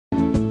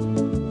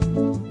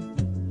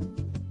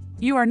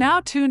You are now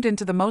tuned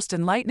into the most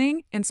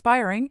enlightening,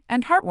 inspiring,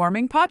 and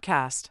heartwarming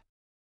podcast.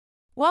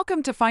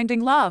 Welcome to Finding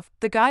Love,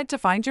 the guide to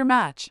find your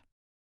match.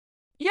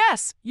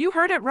 Yes, you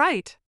heard it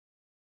right.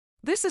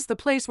 This is the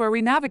place where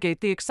we navigate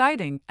the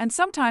exciting and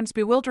sometimes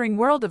bewildering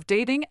world of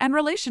dating and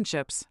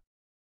relationships.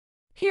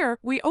 Here,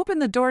 we open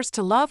the doors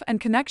to love and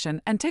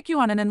connection and take you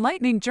on an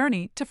enlightening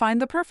journey to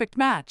find the perfect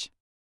match.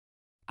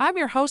 I'm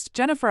your host,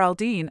 Jennifer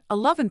Aldine, a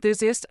love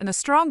enthusiast and a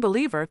strong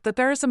believer that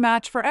there is a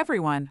match for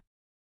everyone.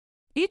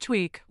 Each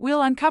week,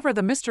 we'll uncover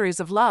the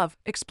mysteries of love,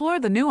 explore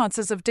the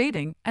nuances of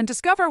dating, and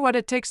discover what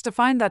it takes to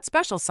find that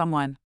special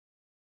someone.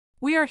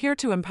 We are here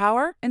to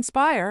empower,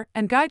 inspire,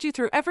 and guide you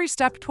through every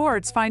step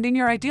towards finding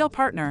your ideal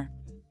partner.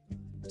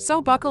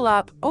 So buckle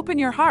up, open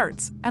your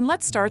hearts, and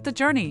let's start the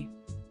journey.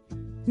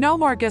 No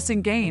more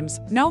guessing games,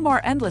 no more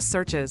endless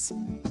searches.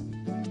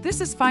 This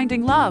is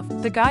Finding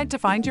Love, the guide to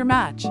find your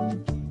match.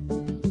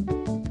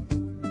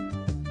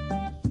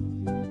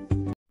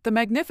 The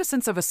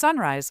magnificence of a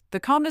sunrise, the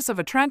calmness of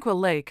a tranquil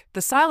lake,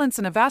 the silence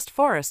in a vast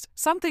forest,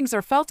 some things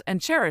are felt and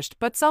cherished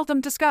but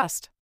seldom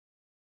discussed.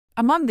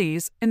 Among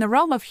these, in the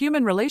realm of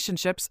human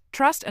relationships,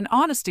 trust and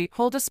honesty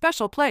hold a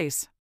special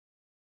place.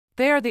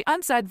 They are the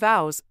unsaid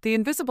vows, the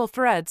invisible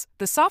threads,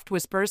 the soft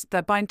whispers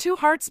that bind two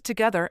hearts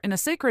together in a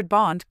sacred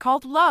bond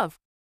called love.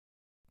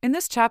 In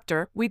this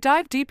chapter, we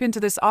dive deep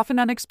into this often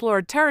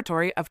unexplored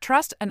territory of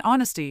trust and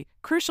honesty,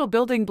 crucial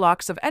building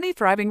blocks of any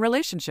thriving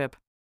relationship.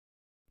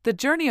 The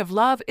journey of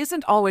love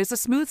isn't always a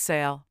smooth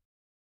sail.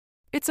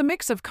 It's a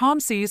mix of calm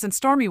seas and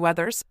stormy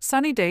weathers,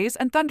 sunny days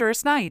and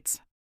thunderous nights.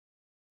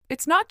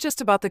 It's not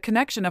just about the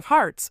connection of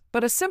hearts,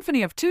 but a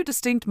symphony of two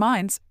distinct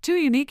minds, two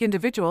unique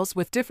individuals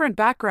with different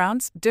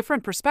backgrounds,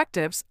 different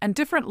perspectives, and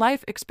different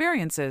life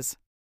experiences.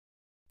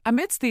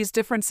 Amidst these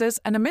differences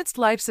and amidst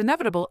life's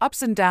inevitable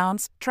ups and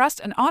downs, trust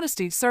and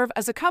honesty serve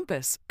as a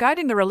compass,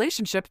 guiding the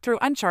relationship through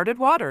uncharted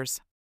waters.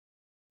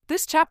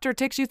 This chapter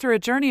takes you through a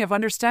journey of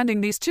understanding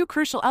these two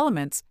crucial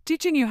elements,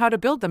 teaching you how to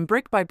build them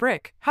brick by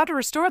brick, how to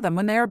restore them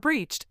when they are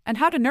breached, and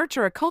how to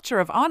nurture a culture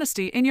of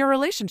honesty in your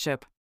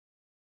relationship.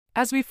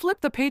 As we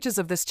flip the pages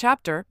of this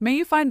chapter, may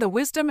you find the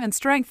wisdom and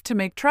strength to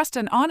make trust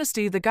and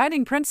honesty the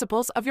guiding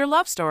principles of your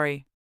love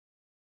story.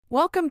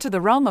 Welcome to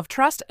the realm of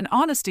trust and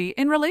honesty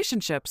in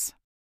relationships.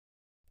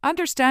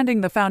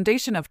 Understanding the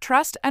foundation of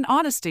trust and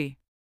honesty.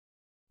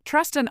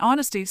 Trust and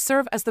honesty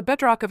serve as the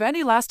bedrock of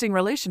any lasting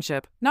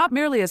relationship, not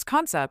merely as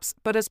concepts,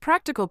 but as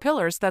practical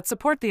pillars that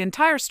support the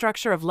entire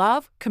structure of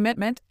love,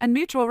 commitment, and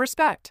mutual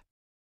respect.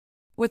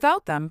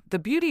 Without them, the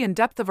beauty and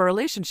depth of a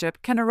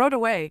relationship can erode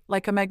away,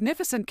 like a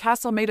magnificent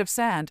castle made of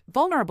sand,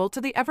 vulnerable to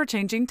the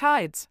ever-changing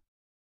tides.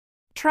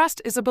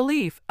 Trust is a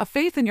belief, a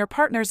faith in your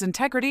partner's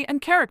integrity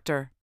and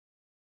character.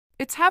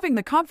 It's having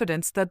the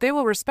confidence that they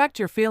will respect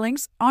your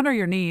feelings, honor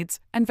your needs,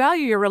 and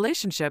value your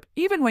relationship,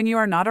 even when you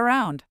are not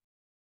around.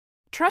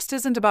 Trust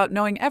isn't about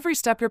knowing every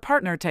step your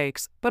partner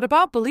takes, but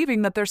about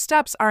believing that their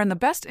steps are in the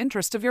best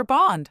interest of your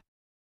bond.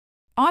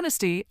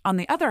 Honesty, on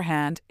the other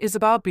hand, is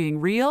about being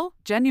real,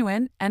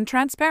 genuine, and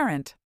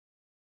transparent.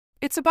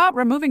 It's about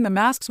removing the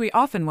masks we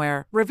often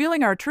wear,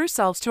 revealing our true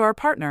selves to our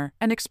partner,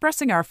 and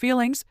expressing our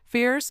feelings,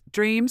 fears,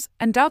 dreams,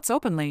 and doubts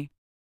openly.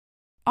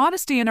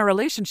 Honesty in a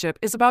relationship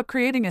is about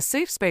creating a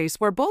safe space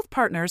where both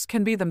partners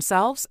can be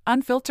themselves,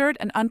 unfiltered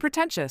and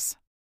unpretentious.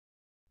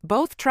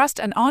 Both trust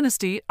and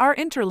honesty are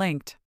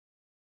interlinked.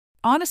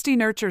 Honesty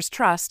nurtures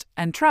trust,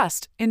 and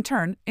trust, in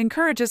turn,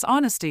 encourages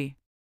honesty.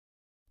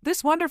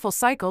 This wonderful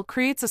cycle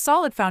creates a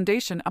solid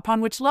foundation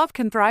upon which love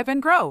can thrive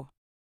and grow.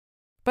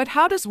 But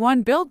how does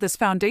one build this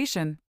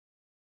foundation?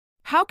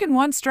 How can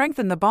one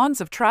strengthen the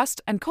bonds of trust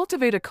and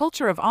cultivate a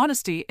culture of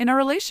honesty in a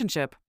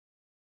relationship?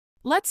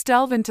 Let's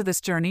delve into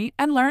this journey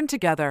and learn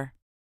together.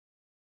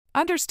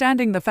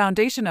 Understanding the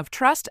foundation of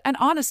trust and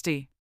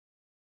honesty.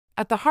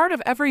 At the heart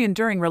of every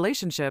enduring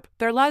relationship,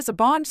 there lies a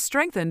bond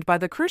strengthened by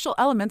the crucial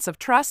elements of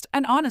trust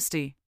and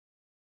honesty.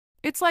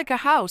 It's like a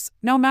house,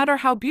 no matter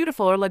how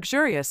beautiful or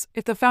luxurious,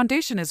 if the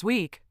foundation is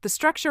weak, the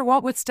structure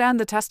won't withstand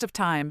the test of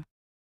time.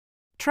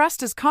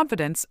 Trust is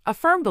confidence, a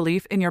firm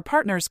belief in your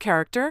partner's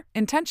character,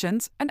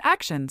 intentions, and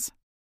actions.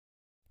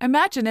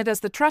 Imagine it as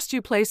the trust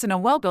you place in a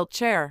well-built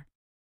chair.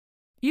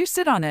 You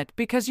sit on it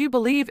because you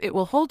believe it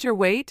will hold your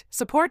weight,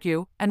 support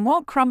you, and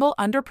won't crumble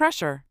under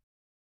pressure.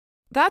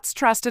 That's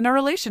trust in a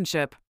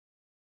relationship.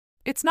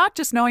 It's not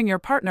just knowing your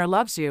partner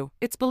loves you,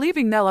 it's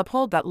believing they'll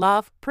uphold that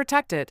love,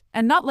 protect it,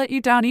 and not let you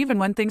down even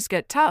when things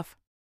get tough.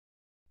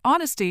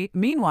 Honesty,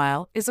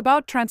 meanwhile, is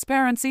about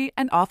transparency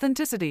and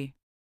authenticity.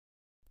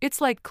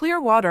 It's like clear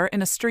water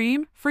in a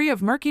stream, free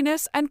of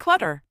murkiness and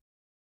clutter.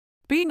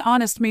 Being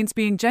honest means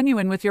being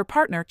genuine with your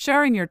partner,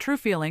 sharing your true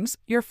feelings,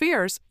 your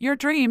fears, your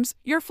dreams,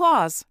 your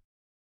flaws.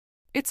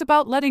 It's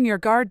about letting your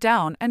guard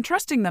down and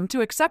trusting them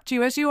to accept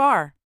you as you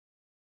are.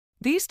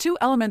 These two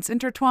elements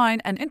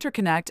intertwine and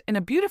interconnect in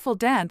a beautiful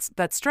dance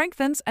that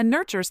strengthens and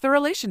nurtures the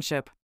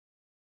relationship.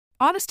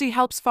 Honesty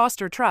helps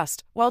foster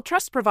trust, while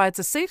trust provides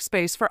a safe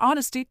space for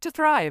honesty to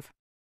thrive.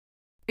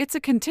 It's a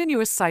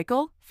continuous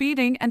cycle,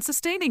 feeding and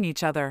sustaining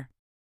each other.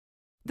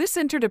 This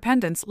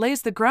interdependence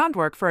lays the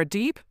groundwork for a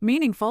deep,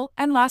 meaningful,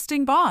 and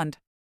lasting bond.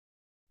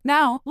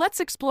 Now, let's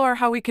explore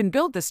how we can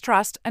build this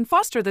trust and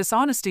foster this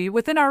honesty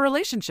within our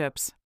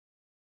relationships.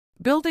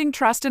 Building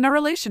trust in a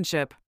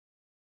relationship.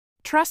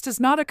 Trust is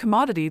not a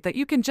commodity that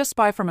you can just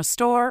buy from a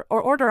store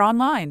or order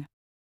online.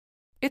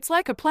 It's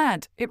like a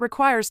plant, it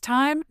requires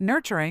time,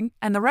 nurturing,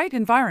 and the right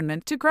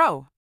environment to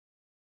grow.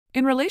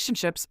 In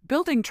relationships,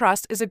 building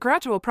trust is a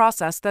gradual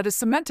process that is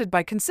cemented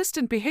by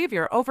consistent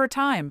behavior over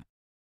time.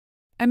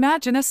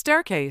 Imagine a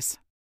staircase.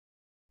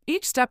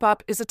 Each step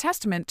up is a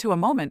testament to a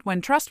moment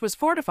when trust was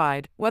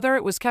fortified, whether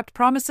it was kept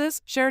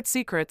promises, shared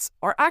secrets,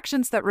 or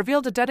actions that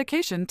revealed a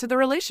dedication to the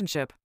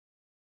relationship.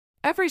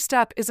 Every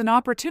step is an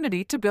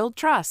opportunity to build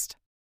trust.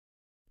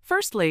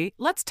 Firstly,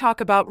 let's talk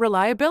about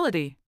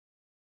reliability.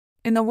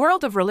 In the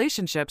world of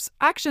relationships,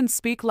 actions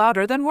speak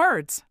louder than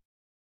words.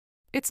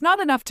 It's not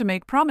enough to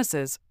make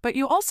promises, but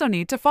you also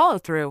need to follow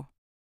through.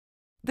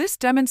 This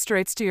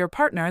demonstrates to your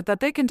partner that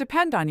they can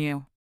depend on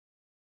you.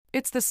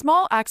 It's the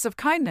small acts of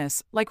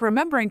kindness, like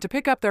remembering to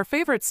pick up their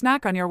favorite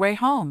snack on your way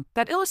home,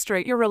 that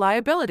illustrate your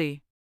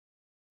reliability.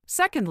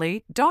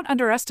 Secondly, don't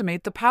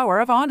underestimate the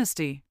power of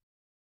honesty.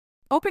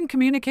 Open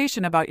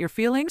communication about your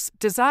feelings,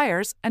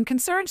 desires, and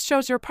concerns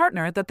shows your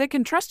partner that they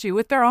can trust you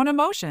with their own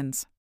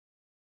emotions.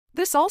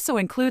 This also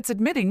includes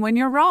admitting when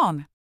you're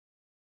wrong.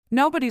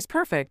 Nobody's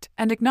perfect,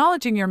 and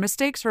acknowledging your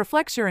mistakes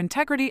reflects your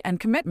integrity and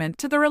commitment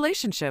to the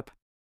relationship.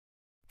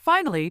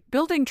 Finally,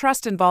 building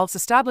trust involves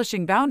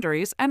establishing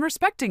boundaries and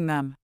respecting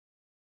them.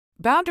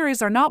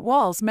 Boundaries are not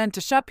walls meant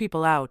to shut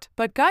people out,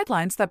 but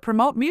guidelines that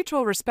promote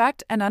mutual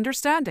respect and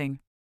understanding.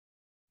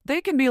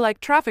 They can be like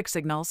traffic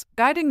signals,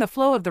 guiding the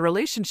flow of the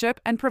relationship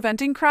and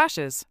preventing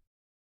crashes.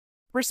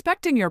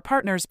 Respecting your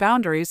partner's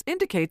boundaries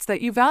indicates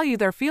that you value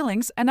their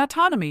feelings and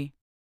autonomy.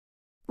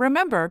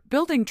 Remember,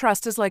 building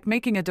trust is like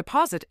making a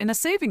deposit in a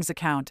savings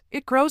account,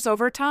 it grows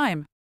over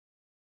time.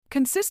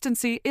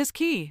 Consistency is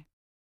key.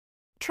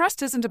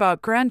 Trust isn't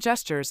about grand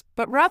gestures,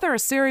 but rather a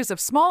series of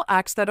small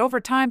acts that over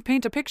time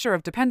paint a picture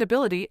of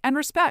dependability and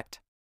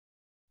respect.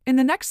 In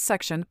the next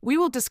section, we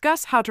will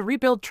discuss how to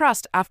rebuild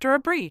trust after a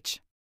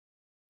breach.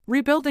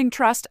 Rebuilding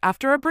trust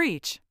after a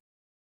breach.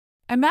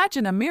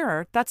 Imagine a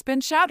mirror that's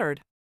been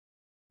shattered.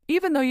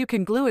 Even though you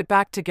can glue it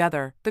back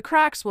together, the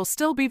cracks will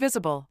still be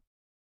visible.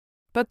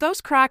 But those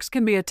cracks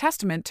can be a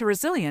testament to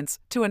resilience,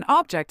 to an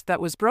object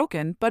that was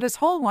broken but is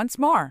whole once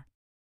more.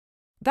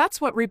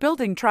 That's what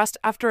rebuilding trust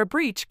after a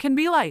breach can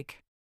be like.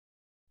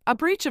 A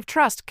breach of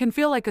trust can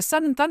feel like a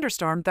sudden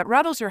thunderstorm that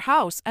rattles your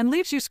house and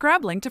leaves you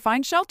scrambling to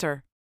find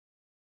shelter.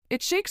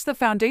 It shakes the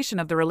foundation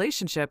of the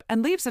relationship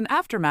and leaves an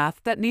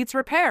aftermath that needs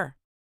repair.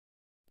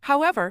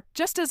 However,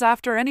 just as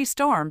after any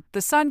storm,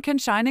 the sun can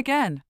shine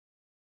again.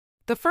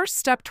 The first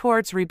step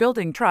towards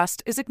rebuilding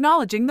trust is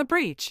acknowledging the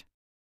breach.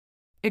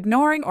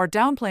 Ignoring or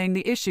downplaying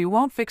the issue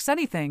won't fix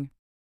anything.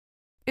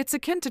 It's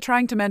akin to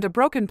trying to mend a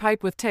broken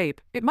pipe with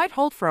tape. It might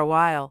hold for a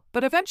while,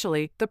 but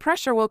eventually, the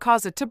pressure will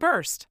cause it to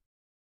burst.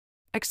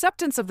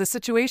 Acceptance of the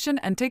situation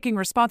and taking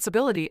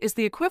responsibility is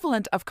the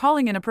equivalent of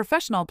calling in a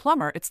professional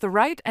plumber. It's the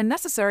right and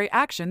necessary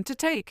action to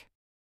take.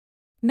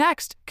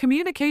 Next,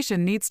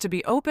 communication needs to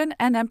be open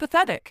and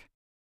empathetic.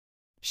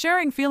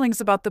 Sharing feelings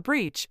about the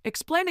breach,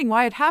 explaining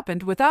why it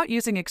happened without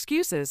using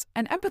excuses,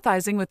 and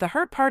empathizing with the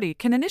hurt party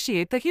can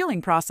initiate the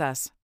healing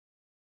process.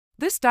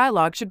 This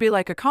dialogue should be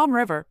like a calm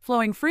river,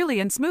 flowing freely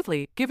and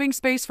smoothly, giving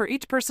space for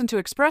each person to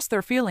express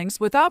their feelings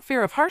without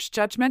fear of harsh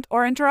judgment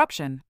or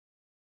interruption.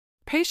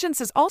 Patience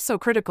is also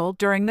critical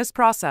during this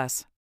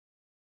process.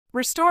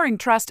 Restoring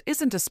trust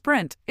isn't a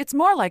sprint, it's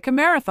more like a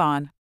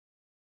marathon.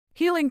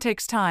 Healing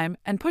takes time,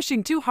 and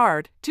pushing too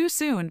hard, too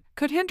soon,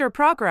 could hinder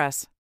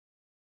progress.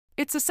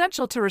 It's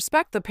essential to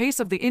respect the pace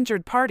of the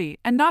injured party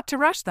and not to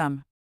rush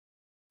them.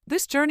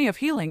 This journey of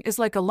healing is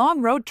like a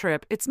long road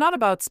trip. It's not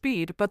about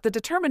speed but the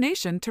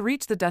determination to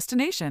reach the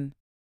destination.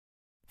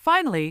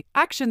 Finally,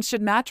 actions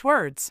should match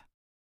words.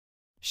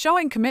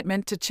 Showing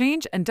commitment to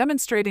change and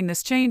demonstrating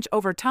this change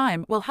over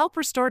time will help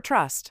restore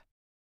trust.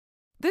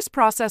 This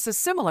process is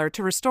similar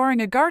to restoring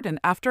a garden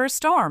after a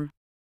storm.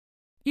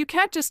 You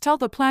can't just tell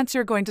the plants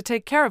you're going to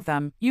take care of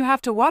them, you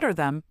have to water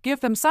them,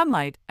 give them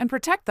sunlight, and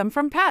protect them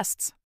from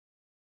pests.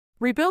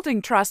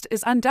 Rebuilding trust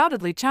is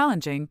undoubtedly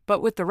challenging,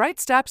 but with the right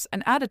steps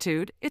and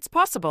attitude, it's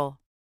possible.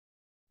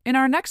 In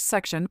our next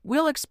section,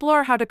 we'll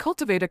explore how to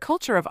cultivate a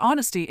culture of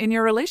honesty in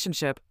your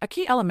relationship, a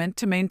key element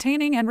to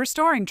maintaining and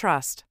restoring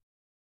trust.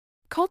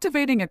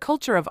 Cultivating a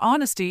culture of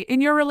honesty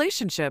in your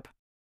relationship.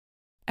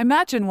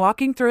 Imagine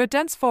walking through a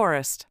dense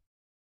forest.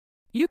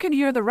 You can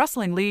hear the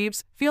rustling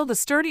leaves, feel the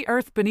sturdy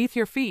earth beneath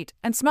your feet,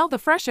 and smell the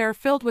fresh air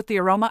filled with the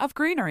aroma of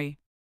greenery.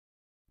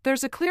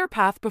 There's a clear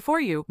path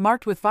before you,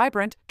 marked with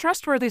vibrant,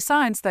 trustworthy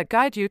signs that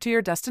guide you to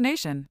your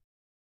destination.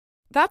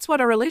 That's what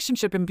a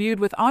relationship imbued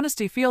with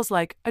honesty feels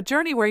like, a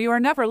journey where you are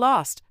never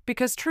lost,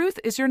 because truth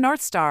is your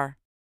North Star.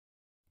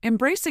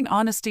 Embracing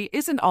honesty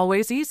isn't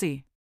always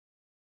easy.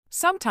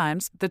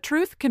 Sometimes, the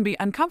truth can be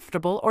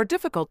uncomfortable or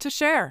difficult to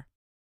share.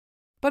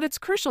 But it's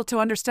crucial to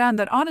understand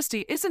that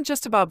honesty isn't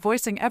just about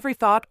voicing every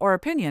thought or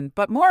opinion,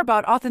 but more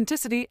about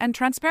authenticity and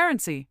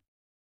transparency.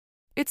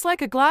 It's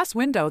like a glass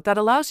window that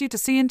allows you to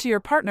see into your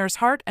partner's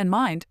heart and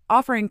mind,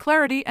 offering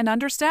clarity and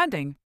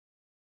understanding.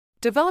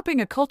 Developing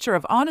a culture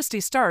of honesty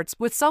starts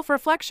with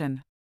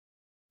self-reflection.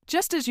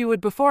 Just as you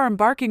would before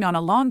embarking on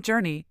a long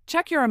journey,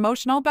 check your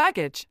emotional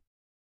baggage.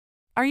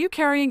 Are you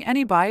carrying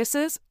any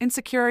biases,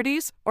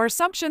 insecurities, or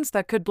assumptions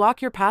that could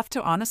block your path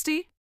to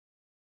honesty?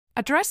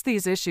 Address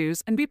these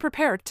issues and be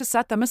prepared to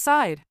set them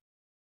aside.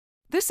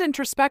 This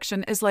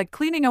introspection is like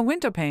cleaning a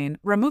window pane,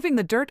 removing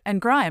the dirt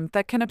and grime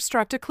that can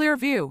obstruct a clear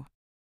view.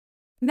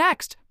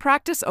 Next,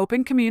 practice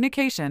open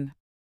communication.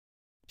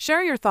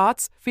 Share your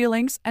thoughts,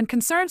 feelings, and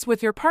concerns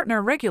with your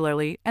partner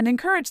regularly and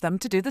encourage them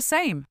to do the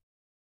same.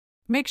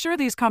 Make sure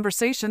these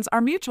conversations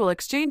are mutual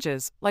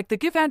exchanges, like the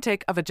give and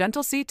take of a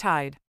gentle sea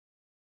tide.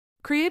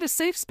 Create a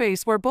safe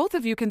space where both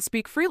of you can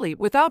speak freely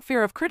without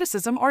fear of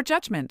criticism or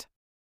judgment.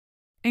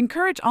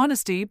 Encourage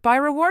honesty by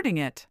rewarding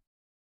it.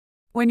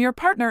 When your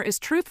partner is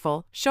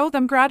truthful, show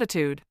them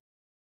gratitude.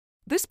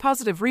 This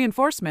positive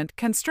reinforcement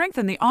can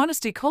strengthen the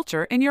honesty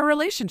culture in your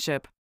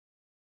relationship.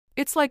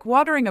 It's like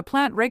watering a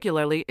plant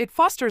regularly, it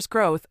fosters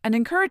growth and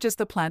encourages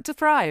the plant to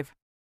thrive.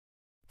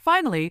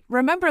 Finally,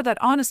 remember that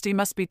honesty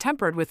must be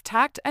tempered with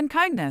tact and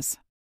kindness.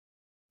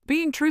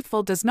 Being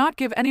truthful does not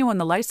give anyone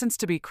the license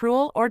to be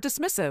cruel or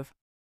dismissive.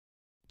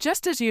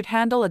 Just as you'd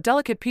handle a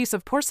delicate piece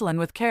of porcelain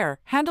with care,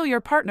 handle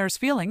your partner's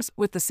feelings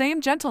with the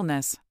same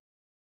gentleness.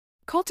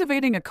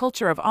 Cultivating a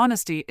culture of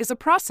honesty is a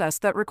process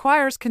that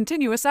requires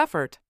continuous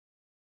effort.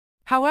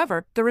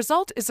 However, the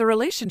result is a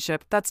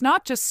relationship that's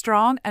not just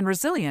strong and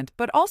resilient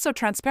but also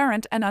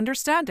transparent and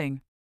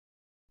understanding.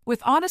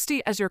 With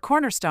honesty as your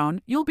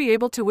cornerstone, you'll be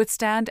able to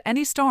withstand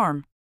any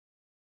storm.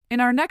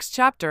 In our next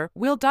chapter,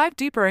 we'll dive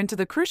deeper into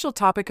the crucial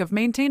topic of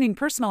maintaining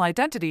personal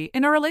identity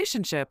in a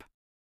relationship.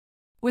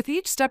 With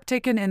each step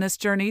taken in this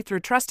journey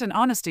through trust and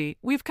honesty,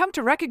 we've come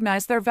to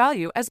recognize their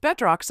value as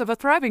bedrocks of a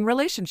thriving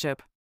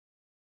relationship.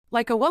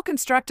 Like a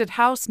well-constructed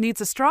house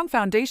needs a strong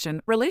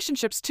foundation,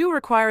 relationships too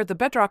require the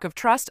bedrock of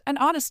trust and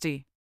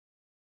honesty.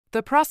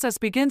 The process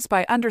begins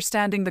by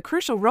understanding the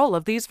crucial role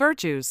of these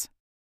virtues.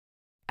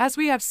 As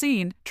we have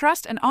seen,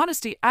 trust and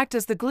honesty act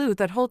as the glue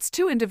that holds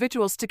two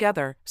individuals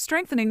together,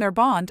 strengthening their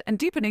bond and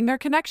deepening their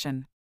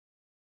connection.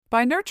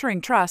 By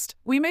nurturing trust,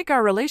 we make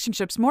our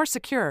relationships more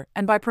secure,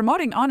 and by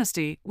promoting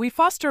honesty, we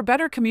foster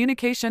better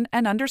communication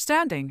and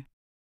understanding.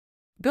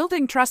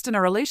 Building trust in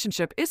a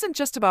relationship isn't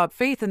just about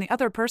faith in the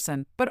other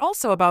person, but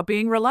also about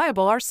being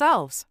reliable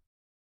ourselves.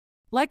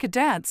 Like a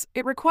dance,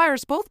 it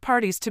requires both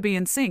parties to be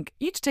in sync,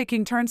 each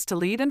taking turns to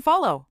lead and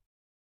follow.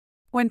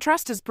 When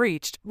trust is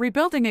breached,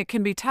 rebuilding it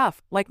can be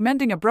tough, like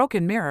mending a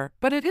broken mirror,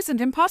 but it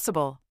isn't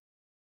impossible.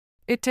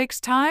 It takes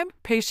time,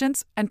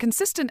 patience, and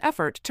consistent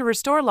effort to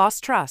restore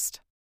lost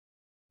trust.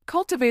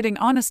 Cultivating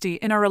honesty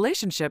in a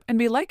relationship can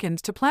be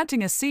likened to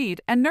planting a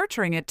seed and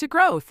nurturing it to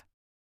growth.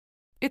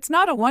 It's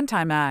not a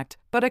one-time act,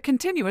 but a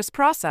continuous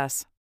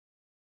process.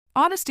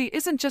 Honesty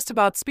isn't just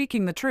about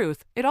speaking the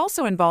truth, it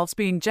also involves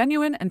being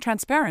genuine and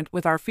transparent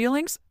with our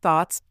feelings,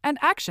 thoughts, and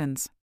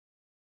actions.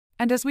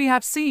 And as we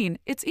have seen,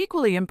 it's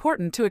equally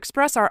important to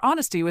express our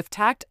honesty with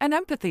tact and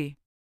empathy.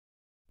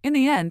 In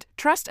the end,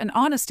 trust and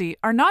honesty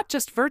are not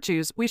just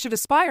virtues we should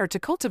aspire to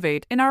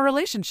cultivate in our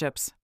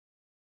relationships.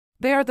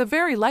 They are the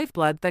very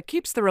lifeblood that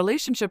keeps the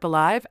relationship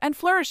alive and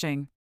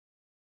flourishing.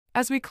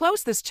 As we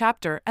close this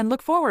chapter and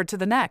look forward to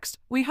the next,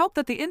 we hope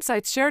that the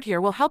insights shared here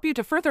will help you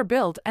to further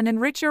build and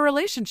enrich your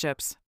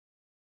relationships.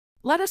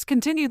 Let us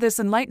continue this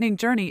enlightening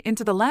journey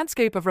into the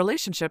landscape of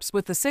relationships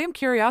with the same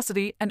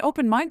curiosity and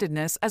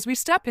open-mindedness as we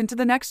step into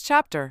the next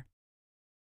chapter.